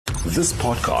This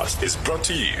podcast is brought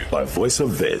to you by Voice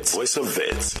of Wits. Voice of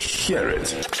Wits. Hear it.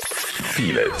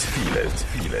 Feel it. Feel it.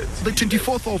 Feel it. The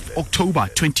 24th of October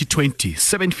 2020,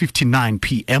 7:59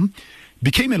 p.m.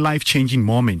 became a life-changing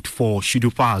moment for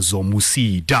Shudufhadzo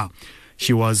Musida.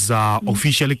 She was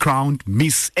officially crowned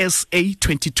Miss SA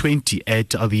 2020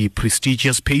 at the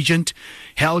prestigious pageant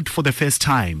held for the first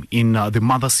time in the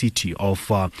mother city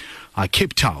of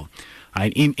Cape Town.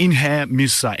 In her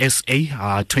Miss SA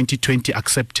 2020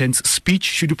 acceptance speech,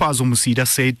 Shudufhadzo Musida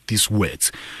said these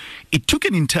words: "It took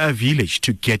an entire village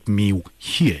to get me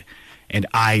here, and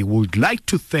I would like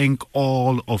to thank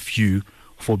all of you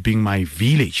for being my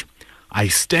village. I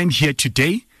stand here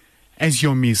today as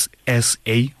your Miss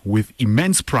SA with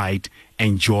immense pride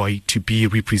and joy to be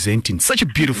representing such a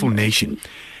beautiful nation."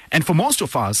 And for most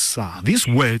of us, these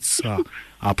words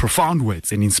are profound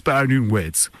words and inspiring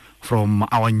words from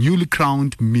our newly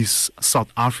crowned Miss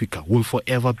South Africa will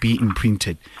forever be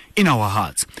imprinted in our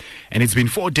hearts. And it's been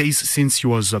 4 days since she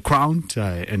was crowned,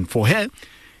 and for her,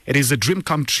 it is a dream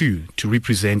come true to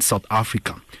represent South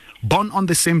Africa. Born on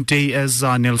the same day as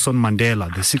Nelson Mandela,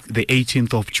 the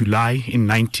 18th of July in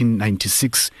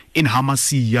 1996 in Ha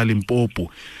Masia Limpopo,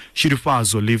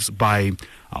 Shudufhadzo lives by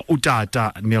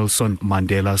Utata Nelson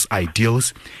Mandela's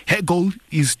ideals. Her goal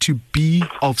is to be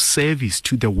of service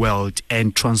to the world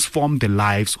and transform the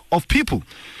lives of people,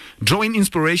 drawing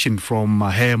inspiration from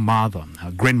her mother,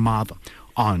 her grandmother,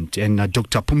 aunt, and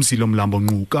Dr Phumzile Mlambo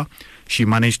Ngcuka. She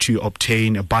managed to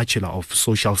obtain a Bachelor of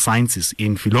Social Sciences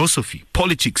in Philosophy,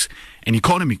 Politics, and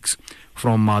Economics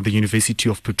from the University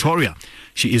of Pretoria.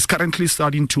 She is currently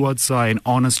studying towards an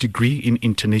honors degree in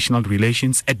International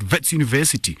Relations at Wits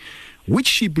University, which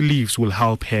she believes will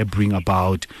help her bring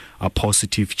about a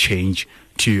positive change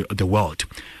to the world.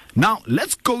 Now,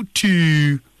 let's go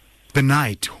to the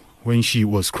night when she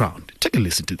was crowned. Take a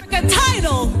listen to this. The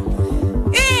title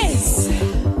is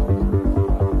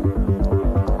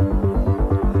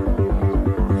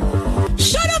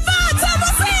Shudufhadzo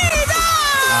Musida!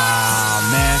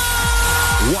 Man,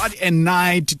 what a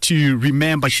night to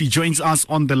remember. She joins us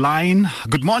on the line.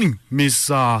 Good morning, Miss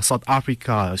South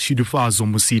Africa, Shudufhadzo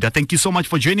Musida. Thank you so much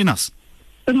for joining us.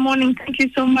 Good morning. Thank you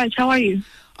so much. How are you?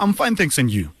 I'm fine, thanks, and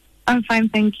you? I'm fine,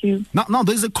 thank you. Now,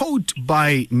 there's a quote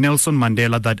by Nelson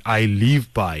Mandela that I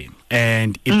live by,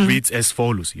 and it reads as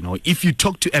follows. You know, if you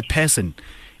talk to a person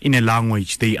in a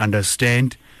language they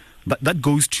understand, that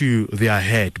goes to their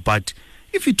head. But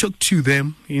if you talk to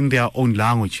them in their own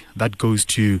language, that goes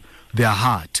to their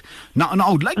heart. Now I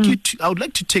would like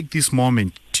to take this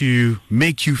moment to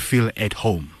make you feel at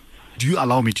home. Do you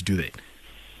allow me to do that?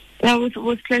 Yeah,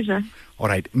 with pleasure. All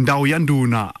right. Ndau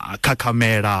yanduna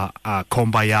kakamera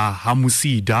komba ya Ha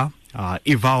Musida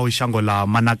ivao shangola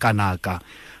manakanaka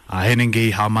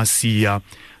henenge Ha Masia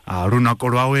runako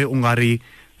rwawe ungari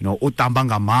utamba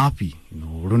nga mapi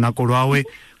runako rwawe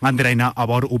ngandira ina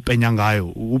about upenya ngayo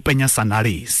upenya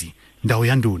sanarezi ndau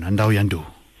yanduna nda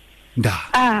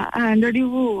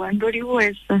ndorivuwa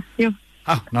esa yo.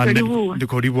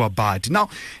 Bad. Now,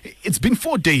 it's been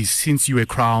 4 days since you were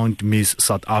crowned Miss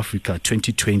South Africa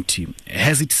 2020.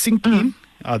 Has it sinked in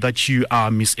that you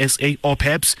are Miss SA, or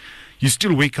perhaps you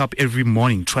still wake up every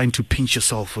morning trying to pinch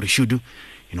yourself for a shudu?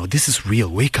 You know, this is real.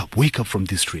 Wake up from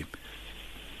this dream.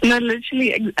 No,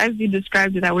 literally, as you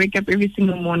described it, I wake up every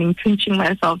single morning pinching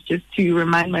myself just to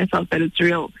remind myself that it's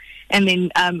real. And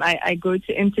then I go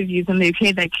to interviews and they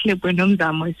play that clip where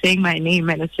Nomzam was saying my name,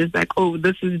 and it's just like, oh,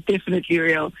 this is definitely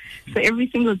real. So every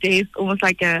single day is almost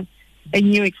like a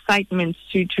new excitement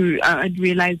to a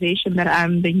realization that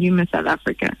I'm the new Miss South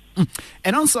Africa.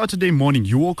 And on Saturday morning,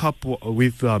 you woke up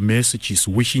with messages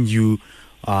wishing you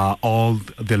all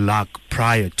the luck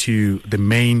prior to the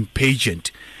main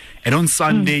pageant. And on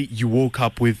Sunday, you woke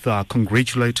up with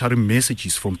congratulatory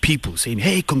messages from people saying,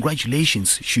 hey,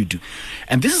 congratulations, Shudu.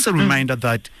 And this is a reminder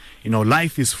that,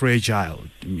 life is fragile.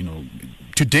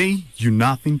 Today, you're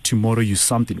nothing, tomorrow, you're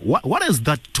something. What has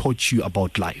that taught you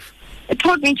about life? It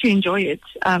taught me to enjoy it.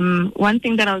 One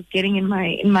thing that I was getting in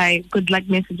my good luck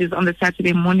messages on the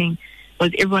Saturday morning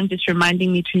was everyone just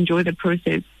reminding me to enjoy the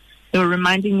process. They were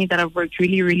reminding me that I've worked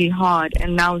really, really hard,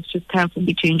 and now it's just time for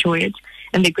me to enjoy it.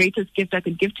 And the greatest gift I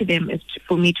could give to them is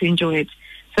for me to enjoy it.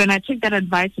 So when I took that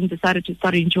advice and decided to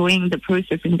start enjoying the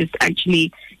process and just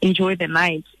actually enjoy the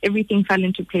night, everything fell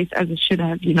into place as it should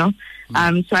have, So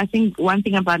I think one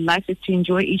thing about life is to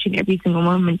enjoy each and every single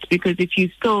moment, because if you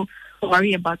still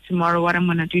worry about tomorrow, what I'm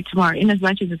going to do tomorrow, in as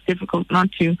much as it's difficult not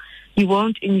to, you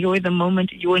won't enjoy the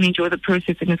moment, you won't enjoy the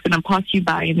process, and it's going to pass you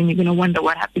by, and then you're going to wonder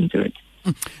what happened to it.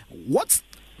 What's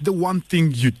the one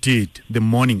thing you did the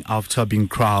morning after being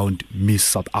crowned Miss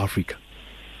South Africa?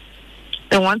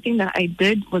 The one thing that I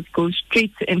did was go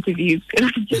straight to interviews.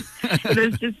 It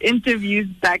was just interviews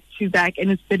back to back,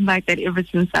 and it's been like that ever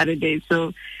since Saturday.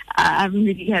 So I haven't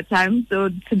really had time. So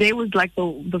today was like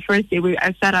the first day where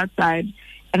I sat outside,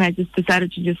 and I just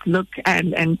decided to just look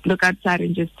and look outside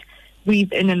and just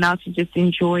breathe in and out to just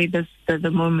enjoy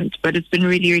the moment. But it's been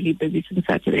really, really busy since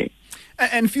Saturday.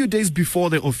 And a few days before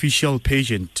the official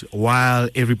pageant, while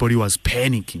everybody was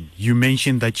panicking, you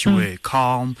mentioned that you were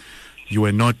calm. You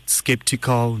were not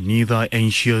skeptical, neither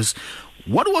anxious.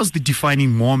 What was the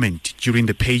defining moment during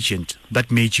the pageant that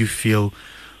made you feel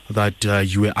that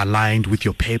you were aligned with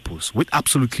your purpose, with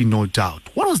absolutely no doubt?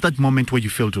 What was that moment where you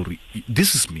felt,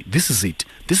 this is me, this is it,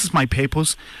 this is my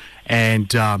purpose,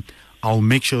 and I'll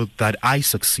make sure that I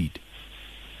succeed?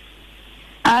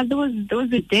 There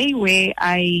was a day where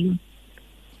I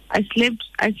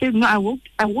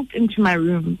walked into my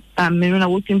room. And when I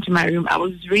walked into my room, I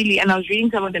was reading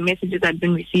some of the messages I'd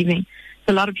been receiving.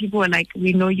 So a lot of people were like,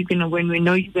 "We know you're gonna win. We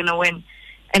know you're gonna win."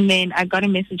 And then I got a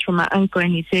message from my uncle,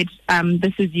 and he said,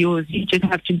 "This is yours. You just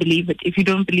have to believe it. If you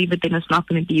don't believe it, then it's not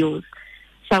going to be yours."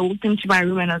 So I walked into my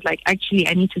room, and I was like, "Actually,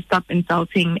 I need to stop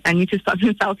insulting. I need to stop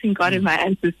insulting God and my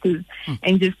ancestors,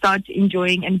 and just start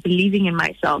enjoying and believing in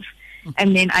myself."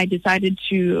 And then I decided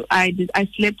I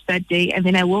slept that day, and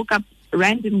then I woke up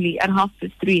randomly at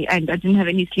 3:30, and I didn't have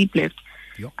any sleep left.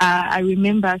 Yep. I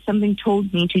remember something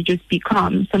told me to just be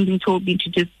calm. Something told me to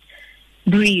just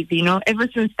breathe, Ever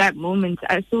since that moment,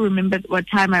 I still remember what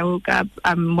time I woke up,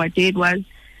 what day it was.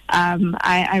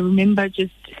 I remember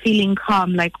just feeling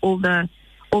calm, like all the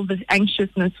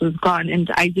anxiousness was gone,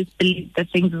 and I just believed that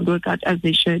things would work out as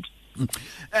they should.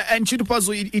 And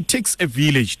Shudufhadzo, it takes a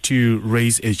village to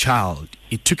raise a child.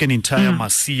 It took an entire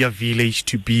Masia village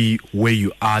to be where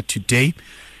you are today.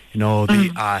 They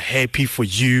are happy for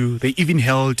you. They even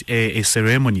held a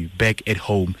ceremony back at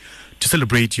home to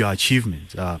celebrate your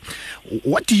achievements.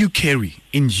 What do you carry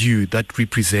in you that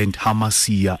represent Ha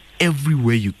Masia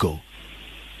everywhere you go?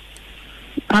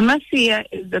 Ha Masia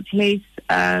is a place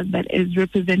that is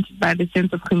represented by the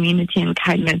sense of community and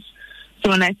kindness. So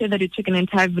when I say that it took an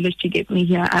entire village to get me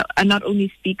here, I not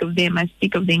only speak of them, I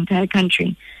speak of the entire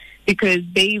country, because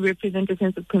they represent a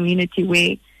sense of community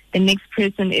where the next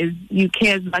person you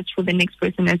care as much for the next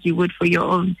person as you would for your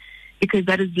own, because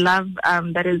that is love,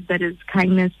 that is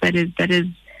kindness, that is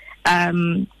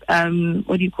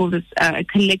what do you call this? A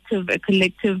collective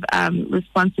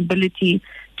responsibility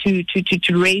to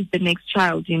raise the next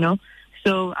child,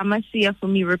 So Ha Masia for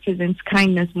me represents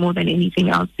kindness more than anything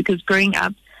else, because growing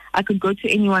up, I could go to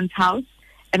anyone's house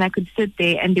and I could sit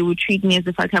there and they would treat me as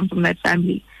if I come from that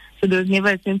family. So there was never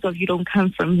a sense of you don't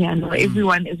come from here. No,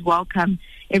 everyone is welcome.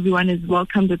 Everyone is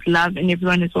welcomed with love, and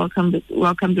everyone is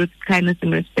welcomed with kindness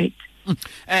and respect.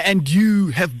 And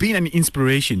you have been an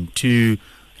inspiration to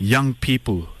young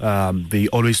people. They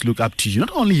always look up to you.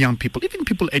 Not only young people, even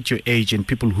people at your age and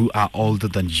people who are older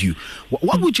than you.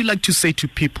 What would you like to say to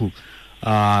people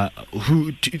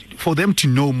for them to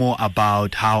know more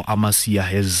about how Ha Masia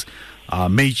has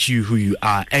made you who you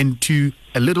are, and to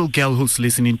a little girl who's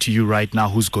listening to you right now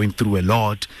who's going through a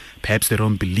lot, perhaps they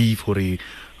don't believe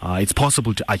it's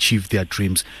possible to achieve their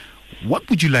dreams? What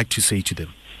would you like to say to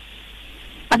them?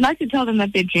 I'd like to tell them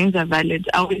that their dreams are valid.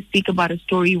 I always speak about a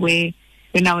story where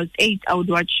when I was 8, I would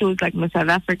watch shows like Miss South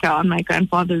Africa on my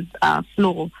grandfather's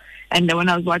floor, and when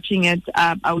I was watching it,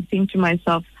 I would think to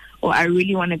myself, I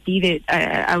really want to be there.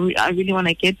 I really want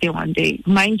to get there one day.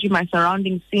 Mind you, my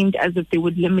surroundings seemed as if they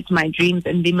would limit my dreams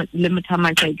and limit how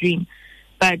much I dream.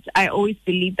 But I always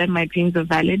believe that my dreams are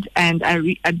valid, and I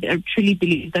truly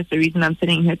believe that's the reason I'm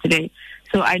sitting here today.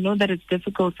 So I know that it's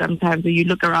difficult sometimes when you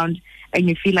look around and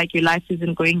you feel like your life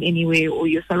isn't going anywhere, or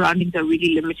your surroundings are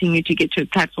really limiting you to get to a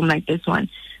platform like this one.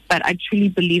 But I truly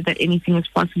believe that anything is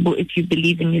possible if you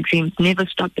believe in your dreams. Never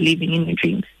stop believing in your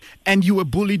dreams. And you were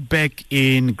bullied back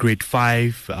in grade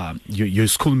 5. Your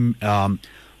school,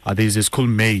 there's a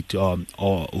schoolmate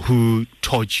who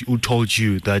told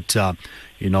you that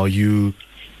you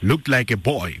looked like a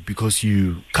boy because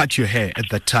you cut your hair at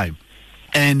that time.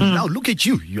 And now look at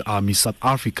you. You are Miss South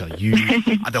Africa. You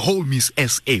are the whole Miss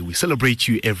SA. We celebrate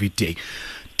you every day.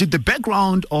 Did the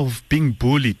background of being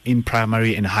bullied in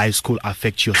primary and high school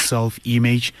affect your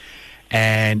self-image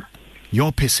and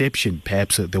your perception,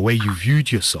 perhaps the way you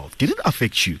viewed yourself? Did it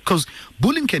affect you? Because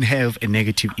bullying can have a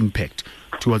negative impact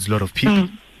towards a lot of people.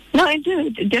 No, it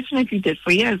did. It definitely did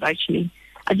for years, actually.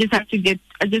 I just had to get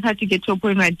to a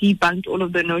point where I debunked all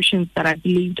of the notions that I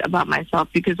believed about myself.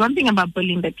 Because one thing about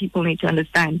bullying that people need to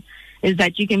understand is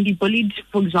that you can be bullied,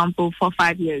 for example, for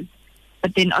 5 years.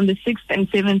 But then on the 6th and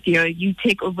 7th year, you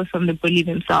take over from the bully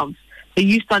themselves. So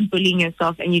you start bullying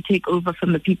yourself and you take over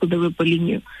from the people that were bullying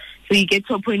you. So you get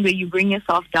to a point where you bring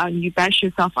yourself down, you bash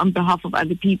yourself on behalf of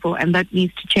other people, and that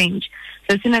needs to change.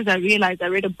 So as soon as I realized, I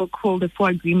read a book called The Four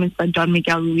Agreements by Don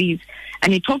Miguel Ruiz,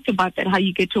 and he talked about that, how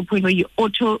you get to a point where you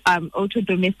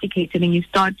auto-domesticated and you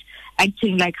start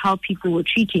acting like how people were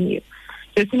treating you.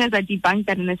 So as soon as I debunked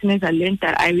that and as soon as I learned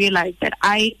that, I realized that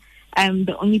I am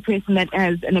the only person that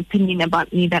has an opinion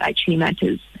about me that actually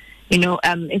matters. You know,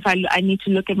 if I need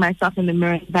to look at myself in the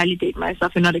mirror and validate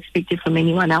myself and not expect it from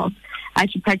anyone else. I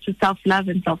should practice self-love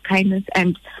and self-kindness.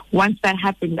 And once that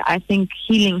happened, I think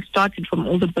healing started from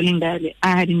all the bullying that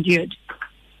I had endured.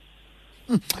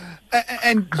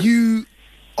 And you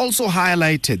also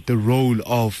highlighted the role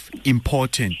of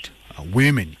important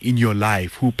women in your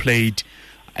life who played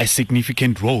a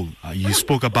significant role. You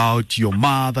spoke about your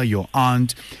mother, your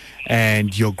aunt,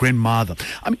 and your grandmother.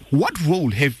 I mean, what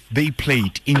role have they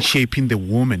played in shaping the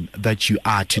woman that you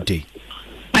are today?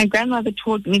 My grandmother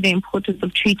taught me the importance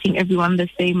of treating everyone the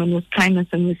same and with kindness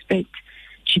and respect.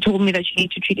 She told me that you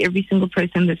need to treat every single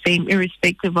person the same,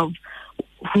 irrespective of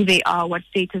who they are, what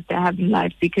status they have in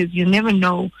life, because you never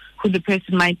know who the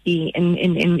person might be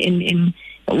in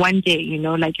one day, you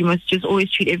know. Like, you must just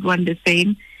always treat everyone the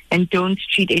same and don't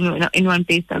treat anyone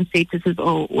based on statuses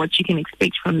or what you can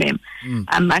expect from them.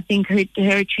 I think her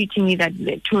treating me that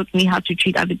taught me how to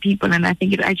treat other people, and I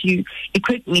think it actually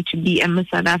equipped me to be a Miss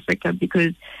South Africa,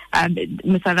 because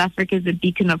Miss South Africa is a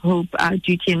beacon of hope,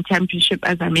 duty and championship,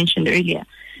 as I mentioned earlier.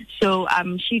 So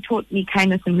she taught me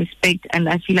kindness and respect, and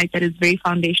I feel like that is very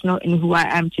foundational in who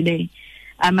I am today.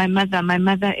 My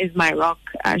mother is my rock.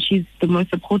 She's the most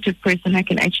supportive person I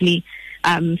can actually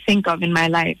think of in my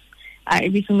life.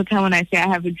 Every single time when I say I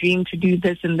have a dream to do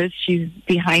this and this, she's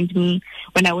behind me.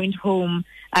 When I went home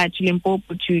to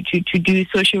Limpopo to do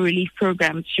social relief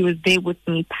programs, she was there with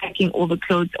me, packing all the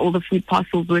clothes, all the food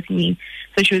parcels with me.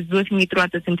 So she was with me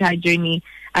throughout this entire journey.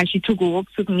 She took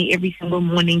walks with me every single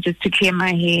morning just to clear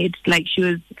my head. Like,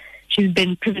 she's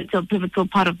been pivotal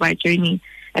part of my journey.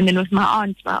 And then with my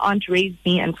aunt raised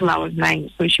me until I was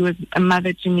 9. So she was a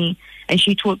mother to me, and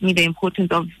she taught me the importance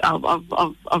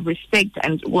of respect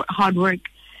and hard work,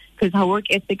 because her work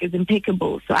ethic is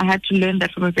impeccable. So I had to learn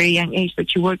that from a very young age,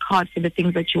 that you work hard for the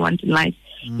things that you want in life.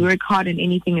 You work hard and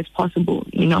anything is possible,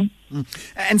 you know.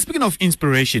 And speaking of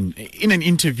inspiration, in an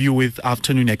interview with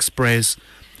Afternoon Express,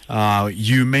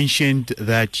 you mentioned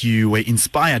that you were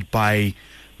inspired by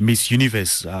Miss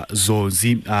Universe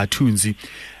Thunzi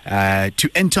to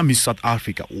enter Miss South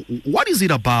Africa. What is it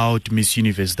about Miss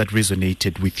Universe that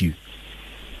resonated with you?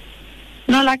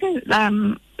 No, like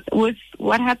with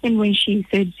what happened when she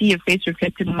said, "See your face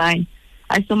reflected in mine,"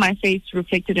 I saw my face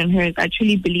reflected in hers. I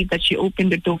truly believe that she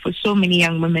opened the door for so many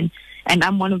young women, and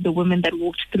I'm one of the women that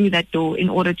walked through that door in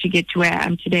order to get to where I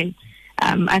am today.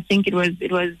 I think it was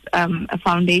a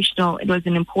foundational, it was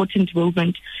an important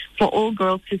movement for all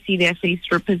girls to see their face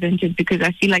represented, because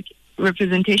I feel like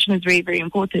representation is very, very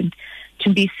important, to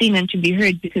be seen and to be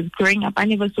heard, because growing up, I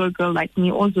never saw a girl like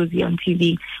me or Zosie on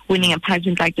TV winning a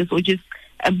pageant like this, or just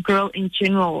a girl in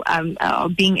general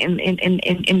being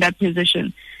in that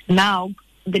position. Now,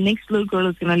 the next little girl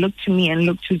is going to look to me and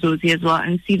look to Zosie as well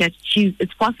and see that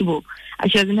it's possible.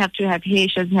 She doesn't have to have hair.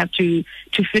 She doesn't have to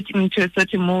fit into a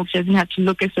certain mold. She doesn't have to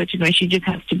look a certain way. She just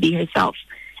has to be herself.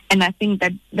 And I think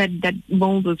that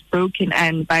mold was broken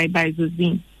and by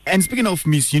Zosie. And speaking of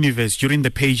Miss Universe, during the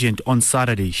pageant on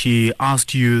Saturday, she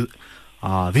asked you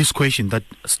this question that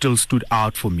still stood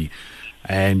out for me.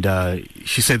 And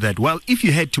she said that, well, if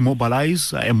you had to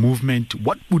mobilize a movement,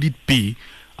 what would it be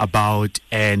about,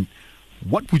 and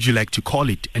what would you like to call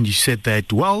it? And you said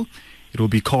that, well, it will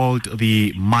be called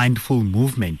the Mindful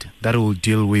Movement, that will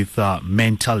deal with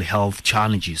mental health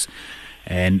challenges.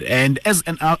 And as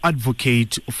an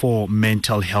advocate for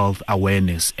mental health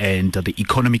awareness and the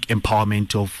economic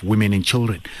empowerment of women and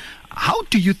children, how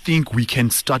do you think we can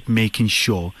start making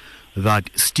sure that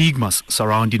stigmas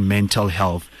surrounding mental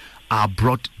health are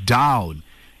brought down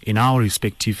in our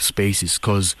respective spaces?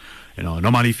 Because, you know,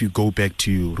 normally if you go back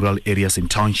to rural areas and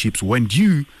townships, when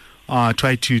you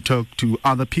try to talk to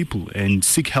other people and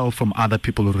seek help from other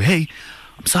people, hey,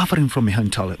 I'm suffering from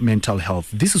mental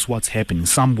health, this is what's happening.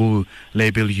 Some will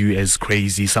label you as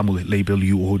crazy, some will label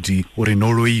you Odi or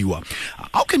Enoroiwa.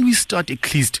 How can we start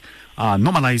at least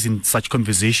normalizing such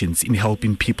conversations in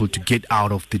helping people to get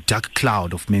out of the dark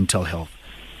cloud of mental health?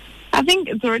 I think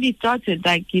it's already started.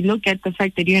 Like, you look at the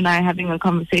fact that you and I are having a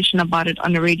conversation about it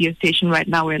on a radio station right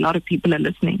now where a lot of people are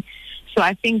listening. So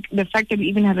I think the fact that we're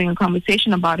even having a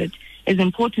conversation about it is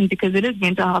important, because it is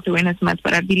Mental Health Awareness Month,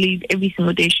 but I believe every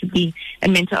single day should be a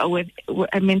mental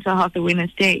health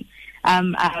awareness day.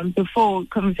 Before,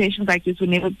 conversations like this would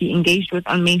never be engaged with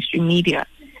on mainstream media.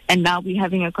 And now we're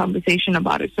having a conversation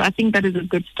about it. So I think that is a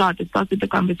good start. It starts with the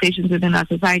conversations within our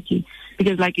society.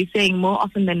 Because like you're saying, more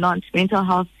often than not, mental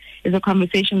health is a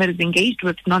conversation that is engaged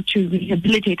with not to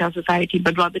rehabilitate our society,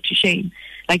 but rather to shame.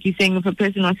 Like you're saying, if a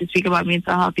person wants to speak about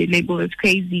mental health, they label as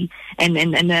crazy and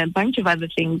a bunch of other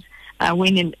things.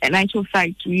 When in actual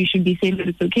fact, you should be saying that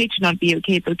it's okay to not be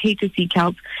okay. It's okay to seek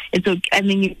help. It's okay, and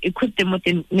then you equip them with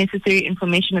the necessary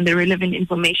information and the relevant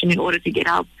information in order to get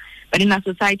help. But in our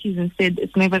societies, instead,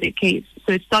 it's never the case.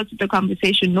 So it starts with the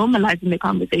conversation, normalizing the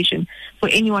conversation for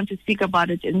anyone to speak about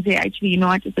it and say, actually, you know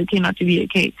what, it's okay not to be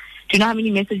okay. Do you know how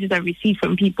many messages I've received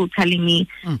from people telling me,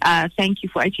 thank you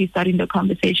for actually starting the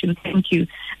conversation. Thank you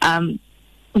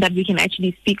that we can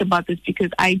actually speak about this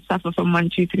because I suffer from 1,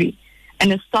 2, 3.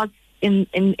 And it starts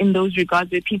in those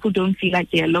regards where people don't feel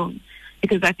like they're alone.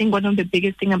 Because I think one of the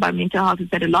biggest thing about mental health is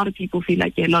that a lot of people feel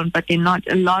like they're alone, but they're not.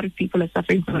 A lot of people are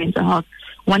suffering from mental health.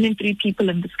 1 in 3 people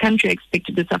in this country are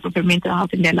expected to suffer from mental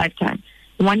health in their lifetime.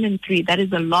 1 in 3, that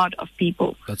is a lot of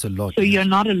people. That's a lot. So you're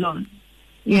not alone.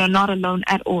 You're not alone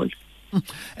at all.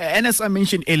 And as I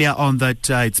mentioned earlier on that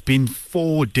it's been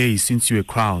 4 days since you were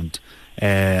crowned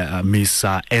Miss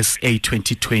SA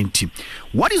 2020.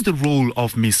 What is the role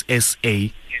of Miss SA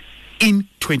in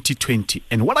 2020?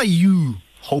 And what are you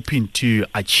hoping to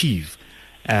achieve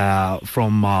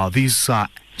from this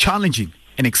challenging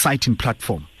and exciting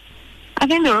platform? I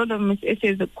think the role of Miss SA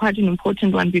is quite an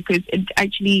important one because it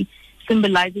actually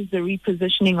symbolizes the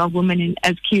repositioning of women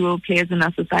as key role players in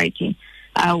our society.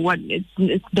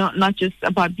 It's not just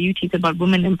about beauty, it's about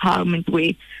women empowerment,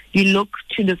 where you look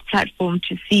to this platform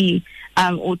to see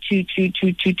or to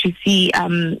see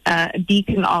a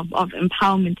beacon of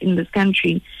empowerment in this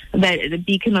country, that the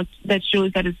beacon that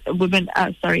shows that women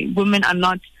are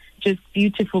not just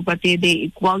beautiful, but they're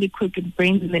well equipped with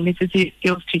brains and the necessary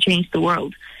skills to change the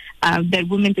world. That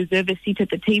women deserve a seat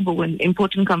at the table when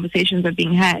important conversations are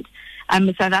being had.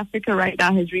 South Africa right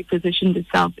now has repositioned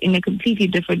itself in a completely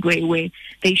different way, where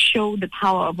they show the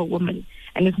power of a woman.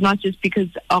 And it's not just because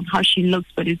of how she looks,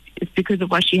 but it's because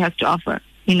of what she has to offer,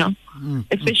 you know,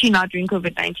 especially now during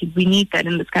COVID-19. We need that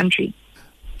in this country.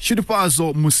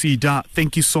 Shudufhadzo Musida,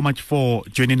 thank you so much for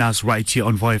joining us right here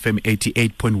on VOW FM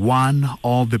 88.1.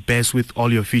 All the best with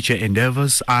all your future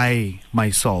endeavors. I,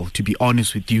 myself, to be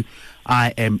honest with you,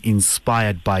 I am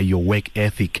inspired by your work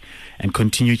ethic and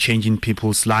continue changing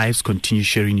people's lives, continue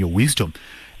sharing your wisdom.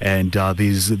 And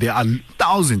there are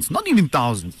thousands, not even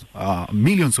thousands,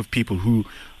 millions of people who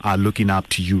are looking up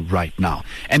to you right now.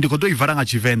 And kodo ivaranga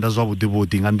chivenda zwabu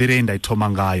debodi ngandirenda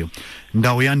itomangayo.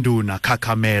 Ndawo yanduna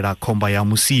kakamera komba ya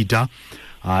Musida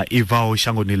ivao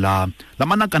shangoni la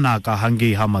manakanaka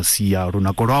hange Ha Masia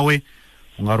runakorawe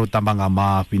ungaro tambanga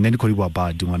mapi neni koribu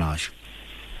abadi mwanasho.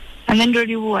 Thank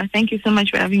you so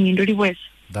much for having me.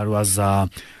 That was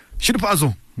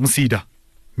Shudufhadzo Musida,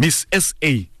 Miss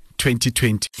SA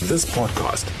 2020. This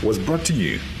podcast was brought to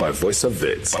you by Voice of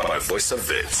Wits.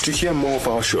 To hear more of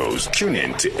our shows, tune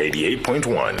in to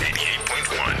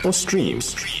 88.1 or stream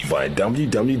via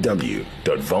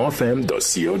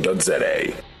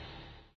www.vowfm.co.za.